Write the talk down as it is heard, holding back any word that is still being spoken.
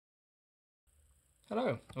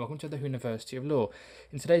Hello, welcome to the Who University of Law.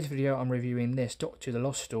 In today's video I'm reviewing this Doctor Who The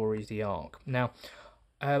Lost Stories, the Ark. Now,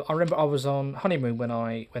 I remember I was on honeymoon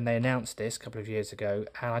when they announced this a couple of years ago,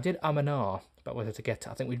 and I did and ah about whether to get it.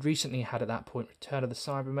 I think we'd recently had at that point Return of the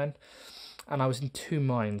Cybermen, and I was in two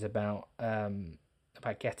minds about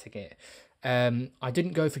getting it. I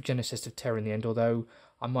didn't go for Genesis of Terror in the end, although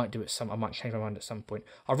I might change my mind at some point.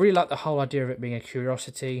 I really like the whole idea of it being a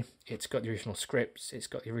curiosity. It's got the original scripts, it's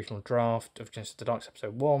got the original draft of Genesis of the Dark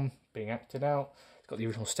Episode 1 being acted out, it's got the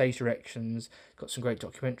original stage directions, it's got some great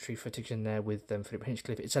documentary footage in there with Philip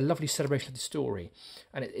Hinchcliffe. It's a lovely celebration of the story,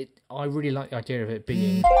 and I really like the idea of it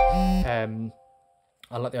being I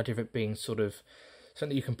like the idea of it being sort of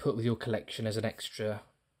something you can put with your collection as an extra,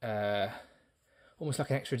 almost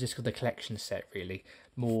like an extra disc of the collection set, really.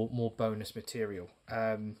 More bonus material.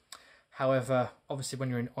 However, obviously when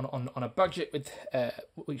you're on a budget with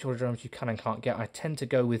which order drums you can and can't get, I tend to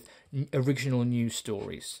go with original news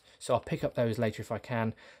stories. So I'll pick up those later if I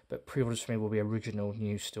can, but pre-orders for me will be original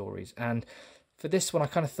news stories. And for this one I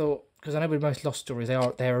kind of thought, because I know with most Lost stories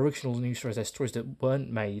they're original news stories, they're stories that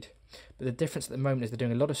weren't made. But the difference at the moment is they're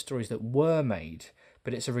doing a lot of stories that were made,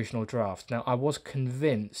 but it's original draft. Now, I was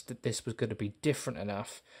convinced that this was going to be different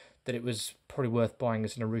enough that it was probably worth buying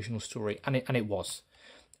as an original story, and it was.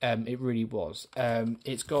 It really was.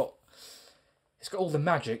 It's got all the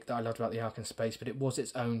magic that I loved about the Ark in Space, but it was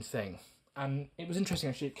its own thing. And it was interesting,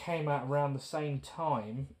 actually. It came out around the same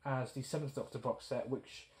time as the 7th Doctor box set,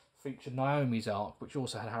 which featured Naomi's Ark, which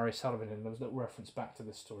also had Harry Sullivan in. There was a little reference back to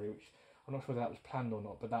this story, which I'm not sure whether that was planned or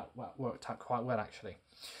not, but that worked out quite well, actually.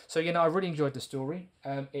 So, I really enjoyed the story.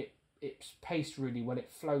 It's paced really well.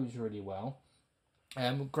 It flows really well.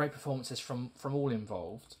 Great performances from all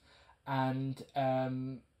involved. And,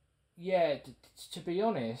 to be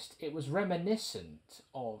honest, it was reminiscent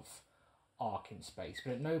of Ark in Space,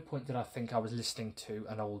 but at no point did I think I was listening to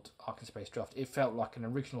an old Ark in Space draft. It felt like an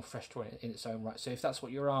original, fresh story in its own right. So if that's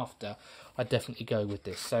what you're after, I'd definitely go with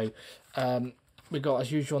this. So, we've got,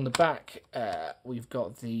 as usual, on the back, we've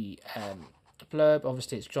got the blurb.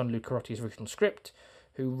 Obviously, it's John Lucarotti's original script,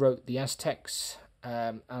 who wrote the Aztecs,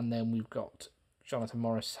 and then we've got Jonathan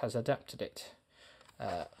Morris has adapted it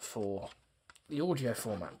for the audio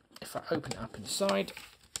format. If I open it up inside,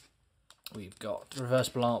 we've got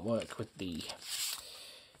reversible artwork with the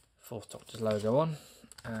 4th Doctor's logo on,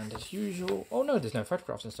 and as usual, oh no, there's no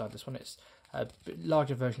photographs inside this one. It's a bit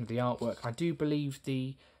larger version of the artwork. I do believe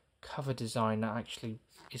the cover designer actually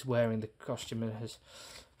is wearing the costume and has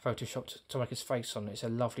photoshopped to make his face on it. It's a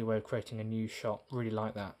lovely way of creating a new shot. Really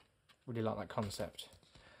like that concept.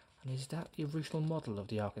 And is that the original model of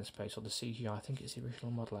the Ark in Space, or the CGI? I think it's the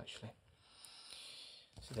original model, actually.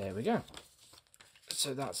 So there we go.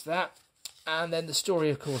 So that's that. And then the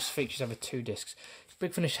story, of course, features over 2 discs.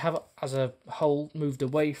 Big Finish have, as a whole, moved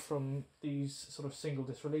away from these sort of single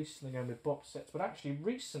disc releases and they're going with box sets. But actually,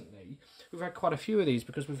 recently, we've had quite a few of these,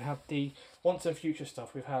 because we've had the Once and Future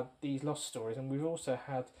stuff, we've had these Lost stories, and we've also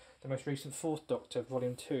had the most recent 4th Doctor,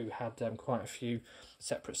 Volume 2, had quite a few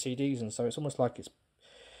separate CDs, and so it's almost like it's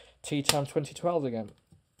Tea Time 2012 again.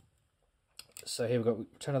 So here we've got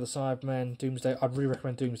Return of the Cybermen, Doomsday. I'd really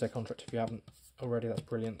recommend Doomsday Contract if you haven't already, that's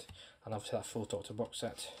brilliant. And obviously that 4th Doctor box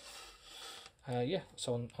set.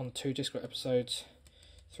 So on 2 disc, got episodes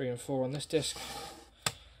 3 and 4 on this disc,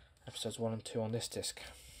 episodes 1 and 2 on this disc.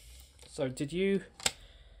 So did you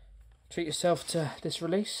treat yourself to this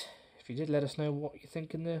release? If you did, let us know what you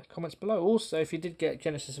think in the comments below. Also, if you did get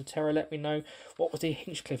Genesis of Terror, let me know what was the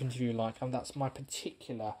Hinchcliffe interview like, and that's my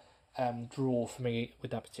particular draw for me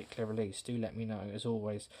with that particular release. Do let me know. As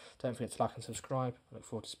always, don't forget to like and subscribe. I look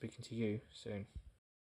forward to speaking to you soon.